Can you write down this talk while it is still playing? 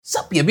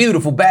Sup, you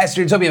beautiful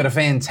bastards. Hope you had a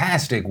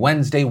fantastic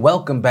Wednesday.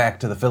 Welcome back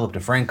to the Philip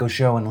DeFranco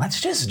Show, and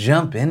let's just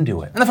jump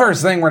into it. And the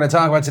first thing we're going to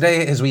talk about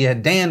today is we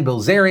had Dan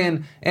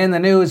Bilzerian in the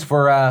news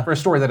for a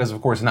story that is,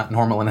 of course, not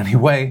normal in any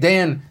way.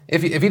 Dan,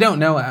 if you don't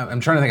know, I'm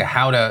trying to think of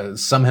how to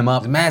sum him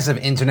up. He's a massive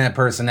internet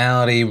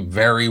personality,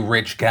 very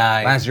rich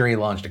guy. Last year he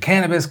launched a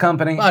cannabis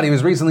company, but he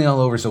was recently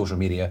all over social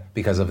media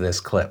because of this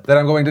clip that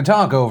I'm going to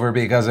talk over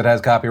because it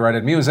has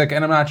copyrighted music,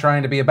 and I'm not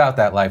trying to be about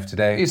that life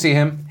today. You see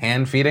him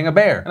hand feeding a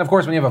bear. And of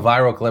course, when you have a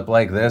viral clip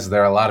like this,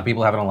 there are a lot of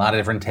people having a lot of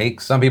different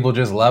takes. Some people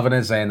just loving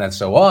it, saying that's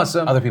so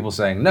awesome. Other people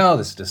saying, no,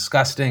 this is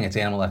disgusting. It's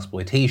animal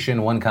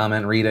exploitation. One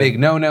comment reading, big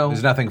no-no.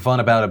 There's nothing fun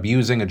about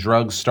abusing a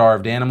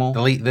drug-starved animal.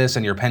 Delete this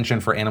and your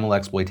penchant for animal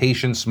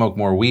exploitation. Smoke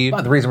more weed.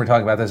 But the reason we're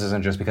talking about this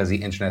isn't just because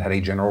the internet had a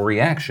general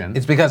reaction.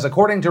 It's because,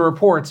 according to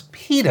reports,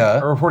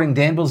 PETA are reporting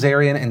Dan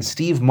Bilzerian and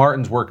Steve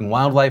Martin's work in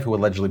wildlife, who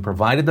allegedly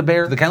provided the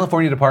bear, to the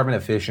California Department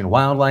of Fish and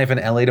Wildlife and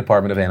LA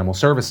Department of Animal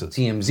Services.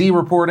 TMZ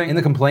reporting, in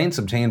the complaints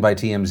obtained by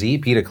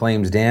TMZ, PETA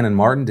claims Dan and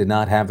Martin did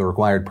not have the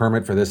required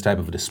permit for this type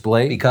of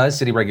display because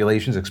city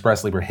regulations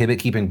expressly prohibit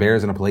keeping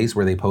bears in a place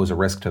where they pose a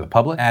risk to the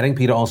public. Adding,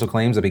 PETA also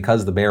claims that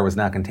because the bear was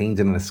not contained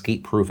in an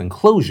escape-proof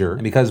enclosure,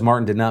 and because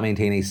Martin did not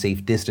maintain a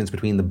safe distance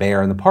between the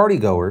bear and the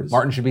partygoers,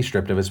 Martin should be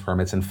stripped of his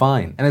permits and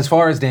fined. And as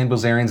far as Dan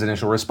Bilzerian's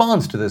initial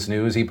response to this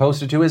news, he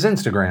posted to his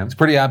Instagram, "It's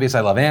pretty obvious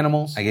I love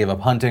animals. I gave up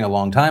hunting a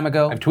long time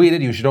ago. I've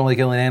tweeted you should only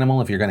kill an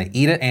animal if you're gonna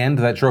eat it, and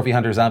that trophy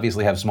hunters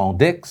obviously have small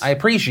dicks. I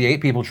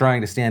appreciate people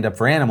trying to stand up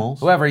for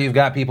animals. However, you've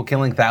got people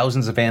killing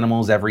thousands of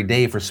animals every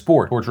day for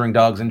sport, torturing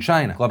dogs in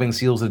China, clubbing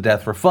seals to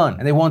death for fun,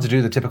 and they want to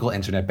do the typical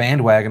internet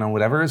bandwagon on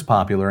whatever is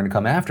popular and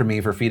come after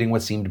me for feeding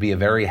what seemed to be a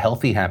very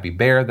healthy, happy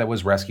bear that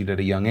was rescued at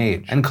a young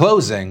age. And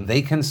closing,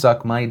 they can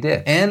suck my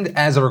dick." And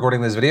as of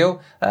recording this video,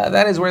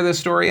 that is where this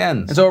story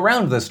ends. And so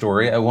around this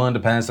story, I wanted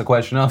to pass the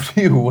question off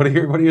to you. What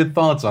are your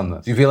thoughts on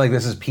this? Do you feel like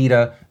this is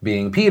PETA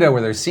being PETA,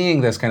 where they're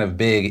seeing this kind of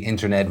big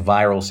internet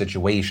viral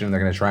situation, they're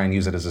going to try and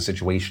use it as a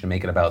situation to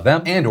make it about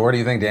them? And or do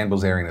you think Dan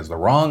Bilzerian is the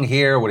wrong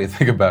here? What do you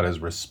think about his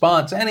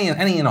response? Any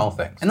and all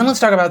things. And then let's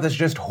talk about this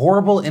just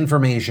horrible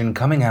information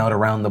coming out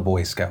around the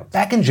Boy Scouts.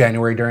 Back in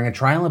January, during a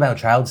trial about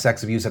child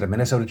sex abuse at a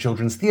Minnesota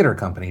children's theater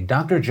company,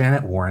 Dr.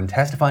 Janet Warren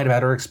testified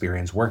about her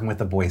experience working with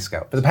the Boy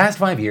Scouts. For the past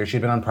 5 years,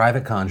 she'd been on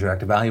private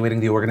contract evaluating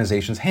the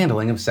organization's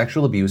handling of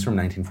sexual abuse from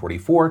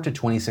 1944 to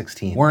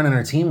 2016. Warren and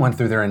her team went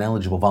through their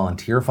ineligible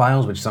volunteer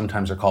files, which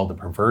sometimes are called the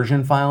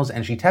perversion files,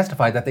 and she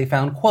testified that they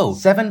found, quote,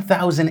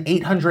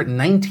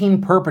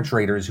 7,819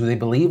 perpetrators who they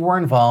believe were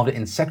involved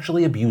in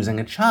sexually abusing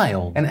a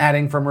child, and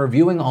adding, from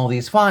reviewing all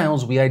these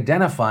files, we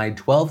identified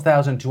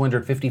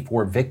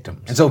 12,254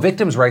 victims. And so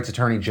victims' rights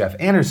attorney Jeff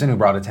Anderson, who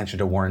brought attention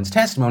to Warren's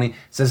testimony,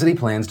 says that he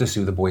plans to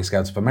sue the Boy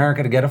Scouts of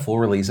America to get a full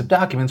release of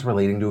documents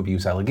relating to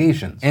abuse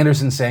allegations.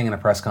 Anderson saying in a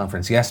press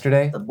conference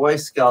yesterday, "The Boy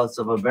Scouts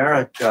of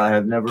America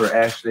have never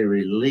actually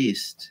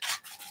released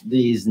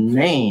these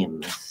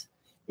names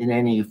in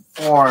any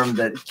form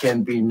that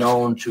can be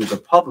known to the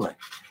public.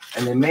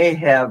 And they may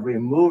have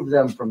removed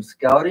them from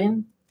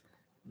scouting.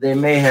 They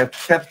may have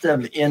kept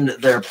them in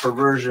their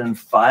perversion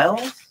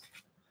files,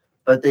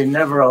 but they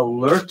never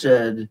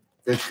alerted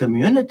the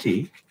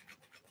community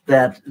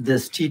that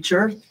this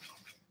teacher,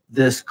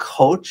 this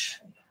coach,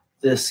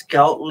 this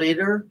scout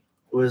leader,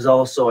 who is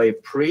also a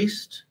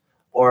priest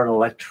or an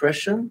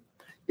electrician,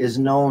 is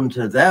known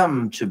to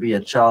them to be a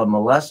child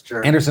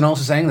molester." Anderson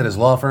also saying that his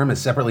law firm has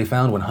separately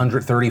found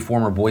 130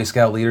 former Boy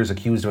Scout leaders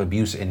accused of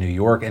abuse in New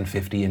York and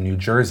 50 in New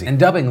Jersey, and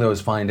dubbing those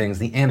findings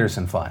the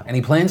Anderson file. And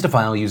he plans to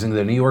file using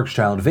the New York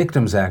Child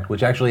Victims Act,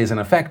 which actually isn't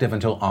effective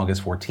until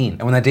August 14th.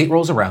 And when that date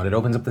rolls around, it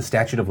opens up the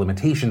statute of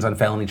limitations on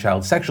felony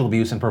child sexual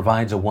abuse and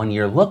provides a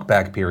 1-year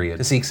look-back period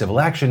to seek civil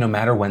action no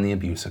matter when the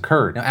abuse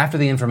occurred. Now, after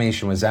the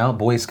information was out,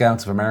 Boy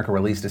Scouts of America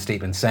released a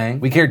statement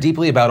saying, "We care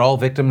deeply about all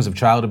victims of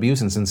child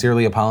abuse and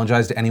sincerely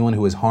apologize to anyone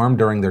who was harmed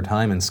during their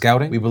time in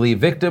scouting. We believe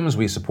victims,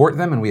 we support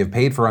them, and we have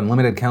paid for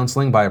unlimited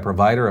counseling by a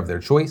provider of their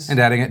choice." And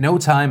adding, "At no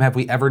time have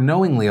we ever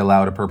knowingly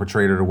allowed a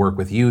perpetrator to work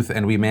with youth,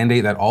 and we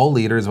mandate that all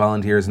leaders,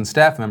 volunteers, and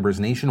staff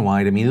members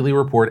nationwide immediately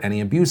report any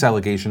abuse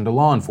allegation to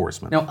law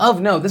enforcement." Now,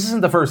 of note, this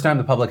isn't the first time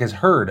the public has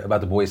heard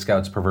about the Boy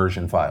Scouts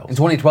perversion files. In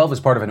 2012, as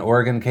part of an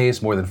Oregon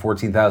case, more than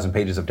 14,000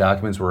 pages of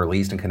documents were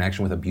released in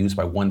connection with abuse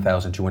by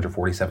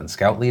 1,247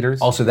 scout leaders.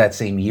 Also that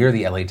same year,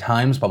 the LA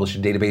Times published a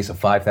database of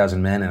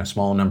 5,000 men and a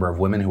small number of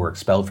women who were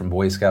expelled from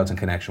Boy Scouts in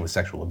connection with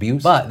sexual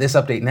abuse. But this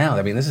update now,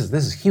 I mean, this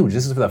is huge.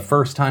 This is for the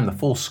first time the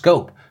full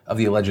scope of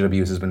the alleged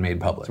abuse has been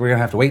made public. So we're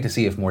gonna have to wait to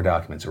see if more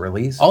documents are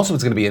released. Also,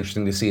 what's gonna be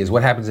interesting to see is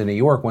what happens in New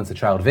York once the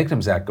Child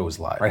Victims Act goes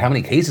live, right? How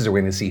many cases are we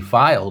gonna see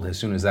filed as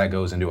soon as that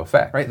goes into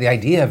effect, right? The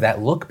idea of that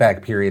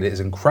look-back period is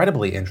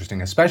incredibly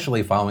interesting,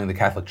 especially following the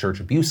Catholic Church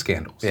abuse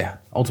scandals. Yeah,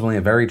 ultimately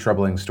a very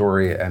troubling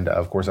story, and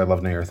of course, I'd love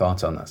to know your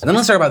thoughts on this. And then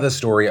let's talk about this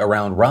story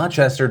around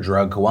Rochester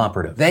Drug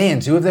Cooperative. They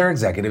and 2 of their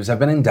executives have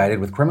been indicted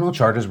with criminal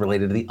charges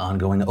related to the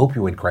ongoing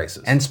opioid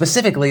crisis. And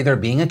specifically, they're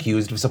being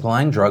accused of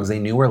supplying drugs they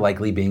knew were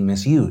likely being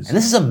misused. And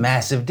this is a a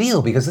massive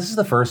deal because this is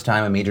the first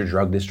time a major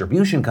drug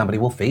distribution company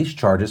will face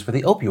charges for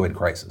the opioid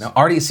crisis. Now,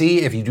 RDC,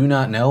 if you do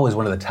not know, is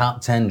one of the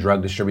top 10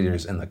 drug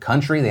distributors in the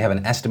country. They have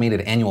an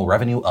estimated annual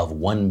revenue of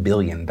 $1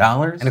 billion.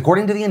 And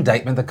according to the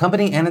indictment, the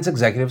company and its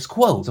executives,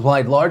 quote,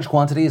 supplied large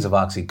quantities of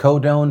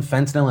oxycodone,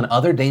 fentanyl, and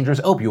other dangerous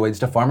opioids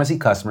to pharmacy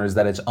customers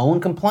that its own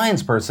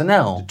compliance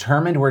personnel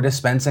determined were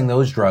dispensing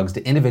those drugs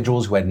to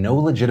individuals who had no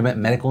legitimate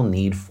medical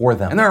need for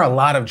them. And there are a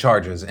lot of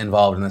charges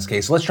involved in this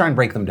case, so let's try and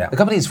break them down. The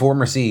company's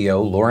former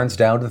CEO, Lawrence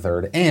Dowd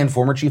III, and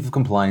former Chief of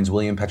Compliance,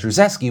 William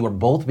Petruzewski, were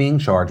both being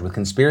charged with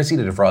conspiracy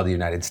to defraud the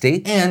United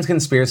States and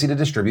conspiracy to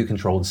distribute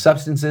controlled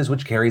substances,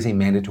 which carries a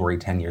mandatory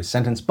 10-year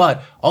sentence,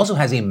 but also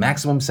has a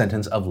maximum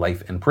sentence of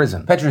life in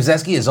prison.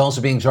 Petruzewski is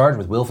also being charged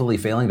with willfully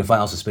failing to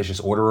file suspicious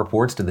order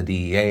reports to the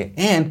DEA,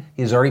 and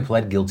he has already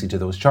pled guilty to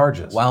those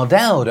charges. While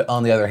Dowd,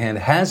 on the other hand,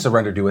 has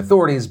surrendered to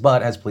authorities,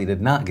 but has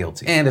pleaded not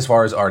guilty. And as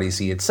far as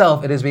RDC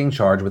itself, it is being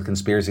charged with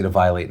conspiracy to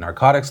violate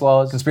narcotics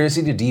laws,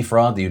 conspiracy to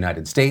defraud the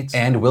United States,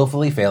 and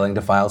willfully failing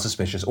to file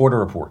suspicious order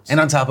reports. And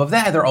on top of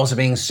that, they're also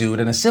being sued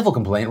in a civil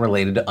complaint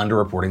related to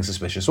underreporting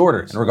suspicious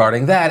orders. And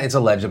regarding that, it's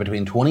alleged that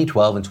between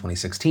 2012 and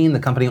 2016, the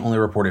company only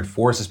reported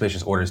 4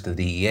 suspicious orders to the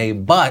DEA,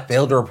 but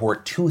failed to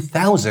report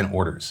 2,000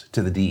 orders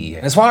to the DEA.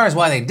 And as far as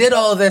why they did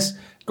all of this,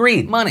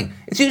 greed, money.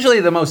 It's usually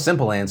the most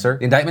simple answer.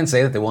 The indictments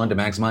say that they wanted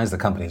to maximize the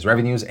company's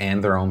revenues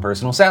and their own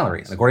personal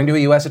salaries. And according to a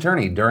U.S.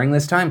 attorney, during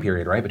this time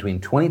period, right, between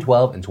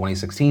 2012 and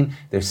 2016,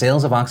 their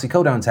sales of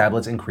oxycodone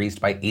tablets increased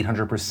by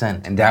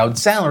 800%. And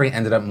Dowd's salary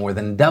ended up more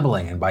than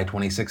doubling, and by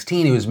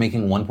 2016, he was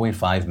making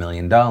 $1.5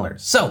 million.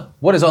 So,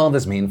 what does all of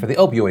this mean for the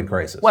opioid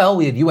crisis? Well,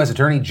 we had U.S.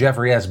 Attorney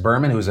Jeffrey S.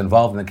 Berman, who was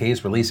involved in the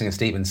case, releasing a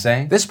statement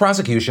saying, "This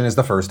prosecution is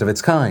the first of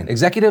its kind.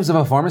 Executives of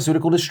a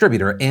pharmaceutical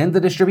distributor and the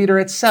distributor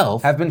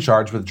itself have been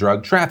charged with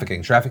drug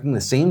trafficking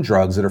the same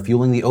drugs that are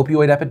fueling the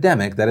opioid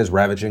epidemic that is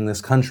ravaging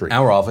this country.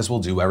 Our office will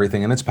do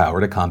everything in its power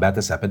to combat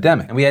this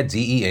epidemic." And we had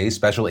DEA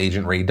Special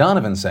Agent Ray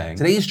Donovan saying,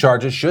 "Today's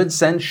charges should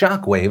send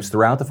shockwaves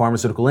throughout the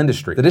pharmaceutical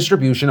industry. The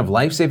distribution of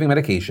life-saving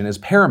medication is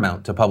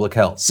paramount to public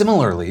health.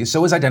 Similarly,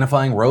 so is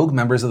identifying rogue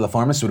members of the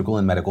pharmaceutical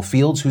and medical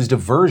fields whose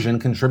diversion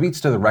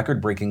contributes to the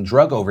record-breaking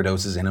drug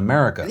overdoses in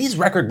America." These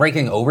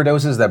record-breaking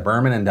overdoses that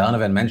Berman and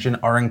Donovan mentioned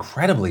are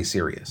incredibly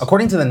serious.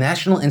 According to the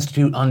National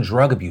Institute on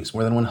Drug Abuse,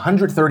 more than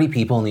 130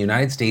 people in the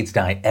United States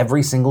die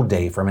every single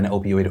day from an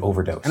opioid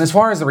overdose. And as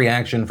far as the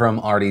reaction from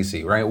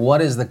RDC, right,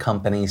 what is the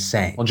company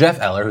saying? Well, Jeff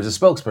Eller, who's a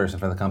spokesperson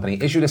for the company,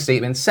 issued a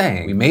statement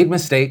saying, "We made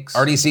mistakes.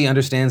 RDC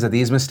understands that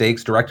these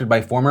mistakes, directed by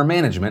former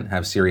management,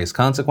 have serious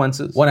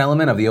consequences. One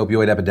element of the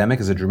opioid epidemic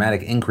is a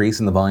dramatic increase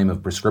in the volume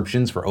of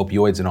prescriptions for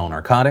opioids and all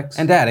narcotics."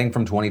 And adding,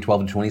 from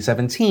 2012 to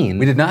 2017,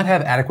 "We did not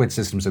have adequate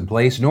systems in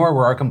place, nor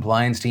were our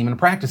compliance team and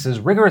practices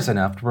rigorous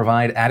enough to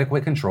provide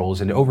adequate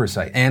controls and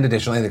oversight." And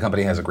additionally, the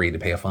company has agreed to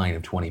pay a fine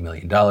of $20 million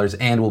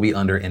and will be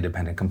under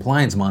independent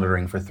compliance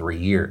monitoring for 3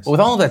 years. But with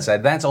all of that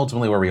said, that's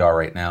ultimately where we are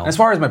right now. As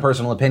far as my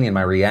personal opinion,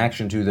 my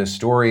reaction to this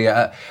story,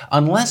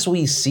 unless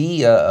we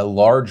see a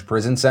large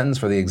prison sentence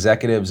for the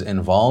executives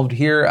involved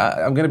here,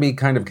 I'm going to be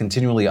kind of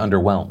continually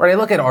underwhelmed. Right, I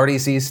look at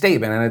RDC's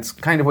statement, and it's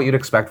kind of what you'd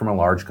expect from a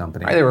large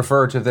company. Right, they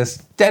refer to this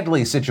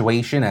deadly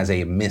situation as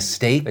a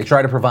mistake. They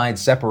try to provide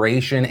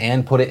separation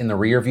and put it in the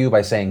rear view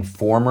by saying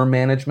former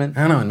management.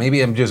 I don't know, and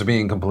maybe I'm just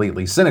being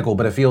completely cynical,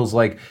 but it feels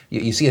like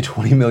you see a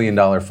 $20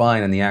 million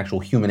fine and the actual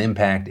human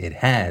impact it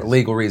has. For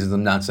legal reasons,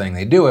 I'm not saying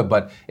they do it,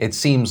 but it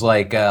seems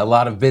like a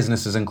lot of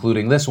businesses,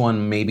 including this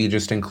one, maybe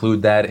just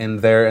include that in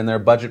their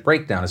budget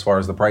breakdown as far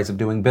as the price of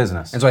doing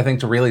business. And so I think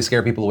to really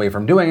scare people away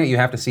from doing it, you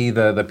have to see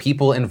the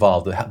people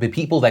involved, the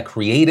people that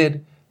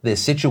created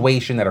this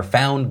situation, that are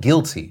found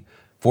guilty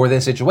for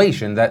this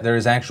situation, that there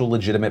is actual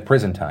legitimate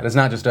prison time. It's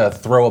not just a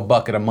throw a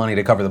bucket of money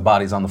to cover the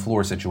bodies on the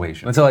floor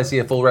situation. Until I see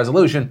a full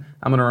resolution,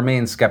 I'm going to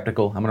remain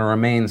skeptical, I'm going to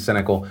remain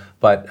cynical,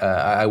 but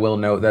I will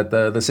note that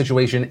the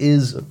situation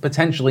is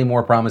potentially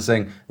more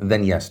promising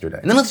than yesterday.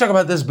 And then let's talk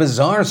about this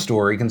bizarre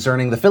story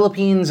concerning the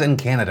Philippines and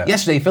Canada.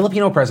 Yesterday,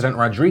 Filipino President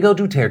Rodrigo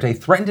Duterte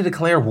threatened to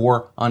declare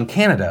war on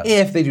Canada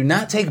if they do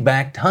not take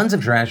back tons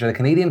of trash that a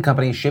Canadian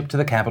company shipped to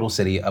the capital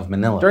city of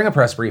Manila. During a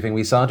press briefing,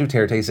 we saw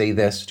Duterte say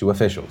this to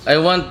officials. "I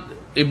want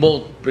a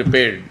boat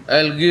prepared.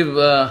 I'll give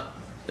a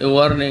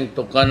warning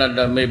to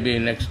Canada maybe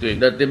next week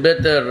that they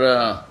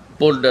better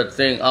pull that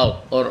thing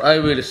out, or I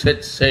will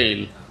set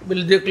sail.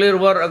 Will declare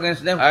war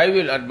against them. I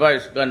will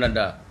advise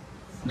Canada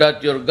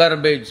that your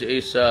garbage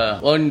is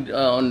on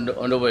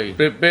the way.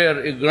 Prepare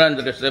a grand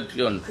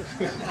reception.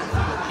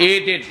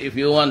 Eat it if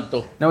you want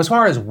to." Now, as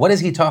far as what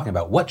is he talking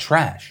about? What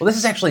trash? Well, this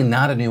is actually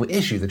not a new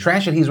issue. The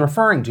trash that he's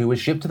referring to was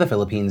shipped to the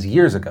Philippines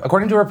years ago.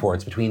 According to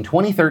reports, between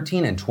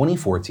 2013 and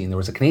 2014, there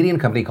was a Canadian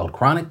company called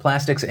Chronic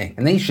Plastics Inc.,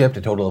 and they shipped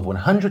a total of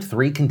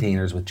 103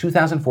 containers with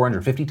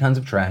 2,450 tons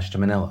of trash to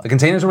Manila. The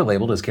containers were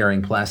labeled as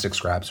carrying plastic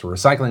scraps for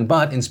recycling,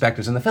 but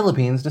inspectors in the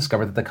Philippines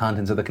discovered that the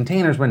contents of the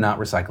containers were not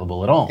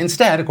recyclable at all.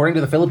 Instead, according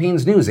to the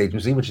Philippines News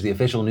Agency, which is the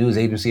official news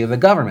agency of the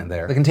government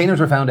there, the containers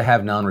were found to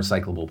have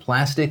non-recyclable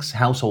plastics,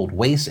 household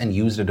waste, waste and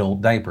used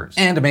adult diapers.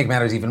 And to make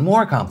matters even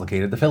more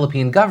complicated, the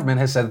Philippine government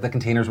has said that the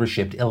containers were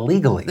shipped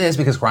illegally. This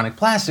because Chronic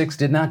Plastics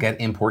did not get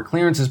import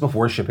clearances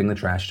before shipping the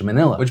trash to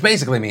Manila, which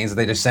basically means that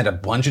they just sent a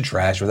bunch of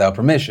trash without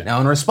permission.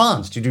 Now, in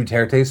response to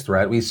Duterte's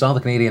threat, we saw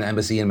the Canadian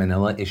Embassy in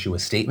Manila issue a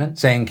statement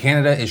saying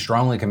Canada is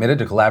strongly committed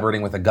to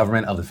collaborating with the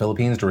government of the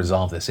Philippines to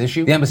resolve this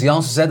issue. The embassy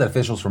also said that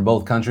officials from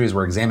both countries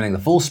were examining the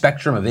full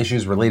spectrum of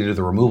issues related to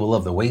the removal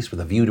of the waste with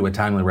a view to a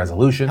timely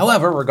resolution.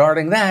 However,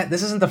 regarding that,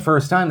 this isn't the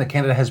first time that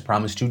Canada has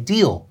promised to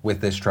deal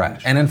with this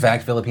trash. And in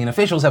fact, Philippine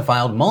officials have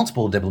filed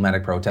multiple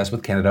diplomatic protests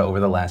with Canada over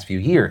the last few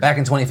years. Back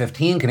in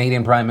 2015,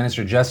 Canadian Prime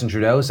Minister Justin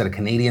Trudeau said a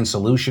Canadian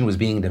solution was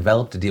being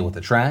developed to deal with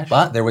the trash,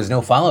 but there was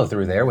no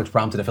follow-through there, which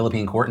prompted a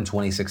Philippine court in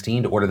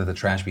 2016 to order that the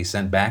trash be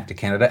sent back to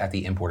Canada at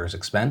the importer's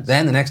expense.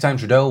 Then, the next time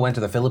Trudeau went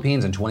to the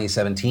Philippines in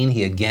 2017,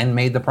 he again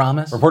made the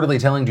promise, reportedly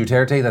telling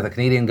Duterte that the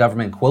Canadian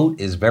government, quote,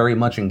 is very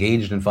much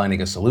engaged in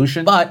finding a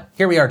solution. But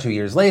here we are 2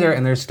 years later,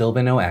 and there's still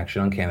been no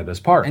action on Canada's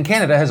part. And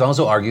Canada has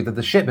also argued that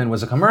the shipment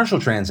was a commercial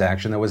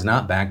transaction that was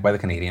not backed by the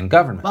Canadian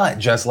government. But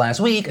just last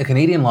week, a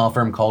Canadian law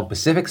firm called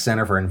Pacific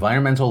Center for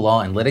Environmental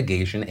Law and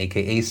Litigation,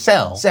 aka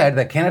CEL, said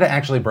that Canada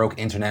actually broke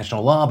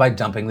international law by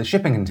dumping the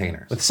shipping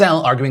containers, with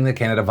CEL arguing that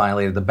Canada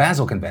violated the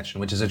Basel Convention,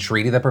 which is a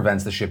treaty that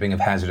prevents the shipping of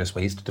hazardous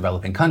waste to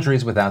developing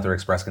countries without their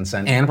express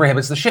consent and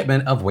prohibits the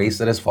shipment of waste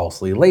that is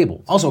falsely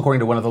labeled. Also, according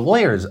to one of the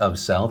lawyers of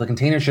CEL, the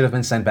containers should have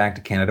been sent back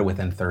to Canada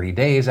within 30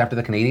 days after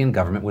the Canadian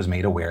government was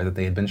made aware that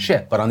they had been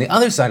shipped. But on the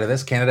other side of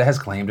this, Canada has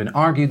claimed and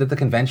argued that the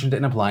convention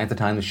didn't apply at the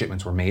time the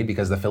shipments were made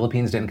because the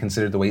Philippines didn't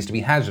consider the waste to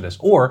be hazardous,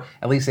 or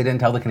at least they didn't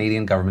tell the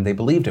Canadian government they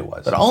believed it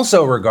was. But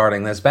also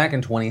regarding this, back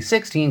in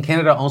 2016,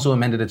 Canada also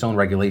amended its own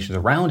regulations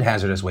around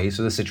hazardous waste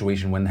so the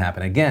situation wouldn't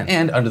happen again.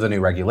 And under the new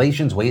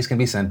regulations, waste can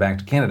be sent back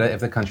to Canada if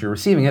the country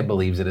receiving it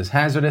believes it is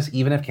hazardous,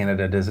 even if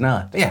Canada does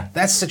not. But yeah,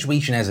 that's the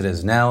situation as it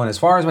is now, and as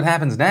far as what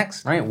happens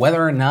next, right,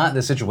 whether or not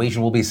the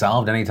situation will be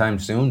solved anytime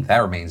soon, that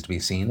remains to be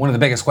seen. One of the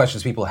biggest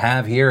questions people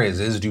have here is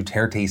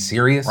Duterte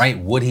serious, right?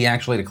 Would he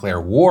actually declare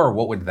war?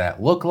 What would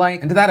that look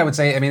like? And to that I would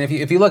say, I mean,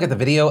 if you look at the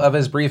video of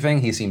his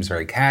briefing, he seems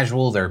very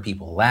casual, there are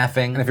people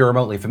laughing, and if you're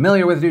remotely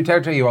familiar with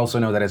Duterte, you also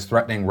know that his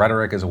threatening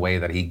rhetoric is a way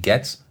that he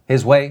gets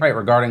his way, right?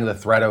 Regarding the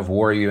threat of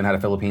war, you even had a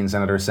Philippine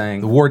senator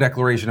saying, the war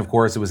declaration, of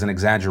course, it was an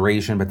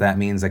exaggeration, but that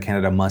means that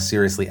Canada must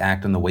seriously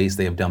act on the waste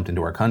they have dumped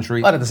into our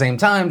country. But at the same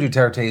time,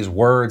 Duterte's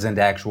words and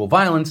actual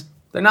violence,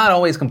 they're not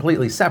always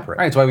completely separate.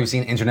 Right, that's why we've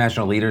seen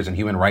international leaders and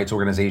human rights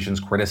organizations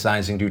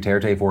criticizing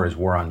Duterte for his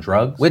war on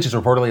drugs, which has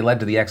reportedly led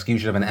to the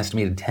execution of an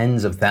estimated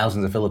tens of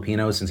thousands of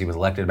Filipinos since he was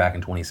elected back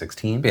in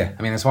 2016. But yeah,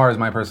 I mean, as far as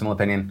my personal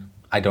opinion,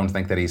 I don't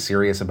think that he's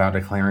serious about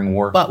declaring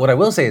war. But what I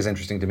will say is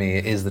interesting to me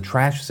is the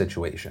trash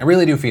situation. I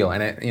really do feel,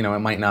 and it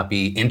might not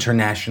be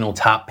international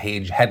top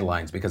page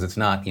headlines because it's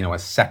not, a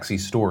sexy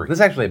story. This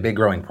is actually a big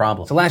growing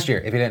problem. So last year,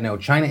 if you didn't know,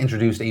 China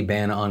introduced a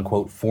ban on,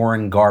 quote,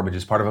 foreign garbage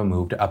as part of a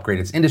move to upgrade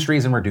its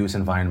industries and reduce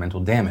environmental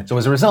damage. So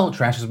as a result,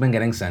 trash has been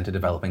getting sent to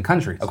developing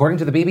countries. According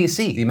to the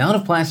BBC, the amount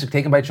of plastic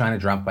taken by China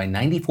dropped by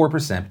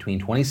 94% between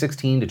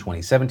 2016 to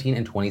 2017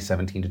 and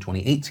 2017 to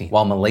 2018,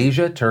 while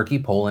Malaysia, Turkey,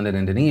 Poland, and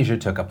Indonesia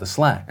took up the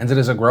slack. And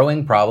it is a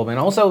growing problem, and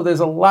also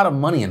there's a lot of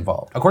money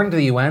involved. According to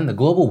the UN, the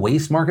global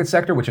waste market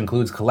sector, which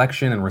includes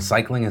collection and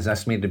recycling, is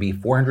estimated to be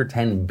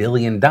 $410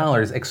 billion,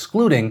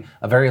 excluding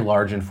a very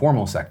large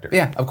informal sector. But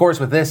yeah, of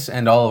course, with this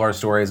and all of our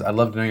stories, I'd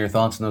love to know your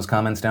thoughts in those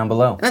comments down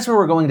below. And that's where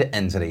we're going to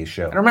end today's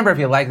show. And remember, if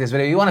you like this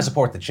video, you want to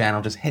support the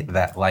channel, just hit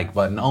that like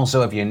button.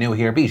 Also, if you're new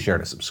here, be sure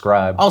to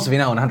subscribe. Also, if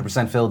you're not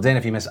 100% filled in,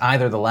 if you miss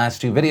either of the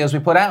last 2 videos we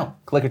put out,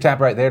 click or tap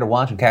right there to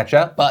watch and catch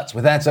up. But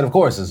with that said, of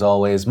course, as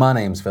always, my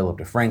name's Philip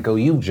DeFranco.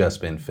 You've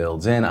just been filled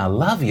in. I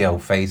love yo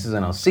faces,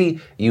 and I'll see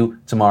you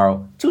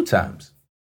tomorrow 2 times.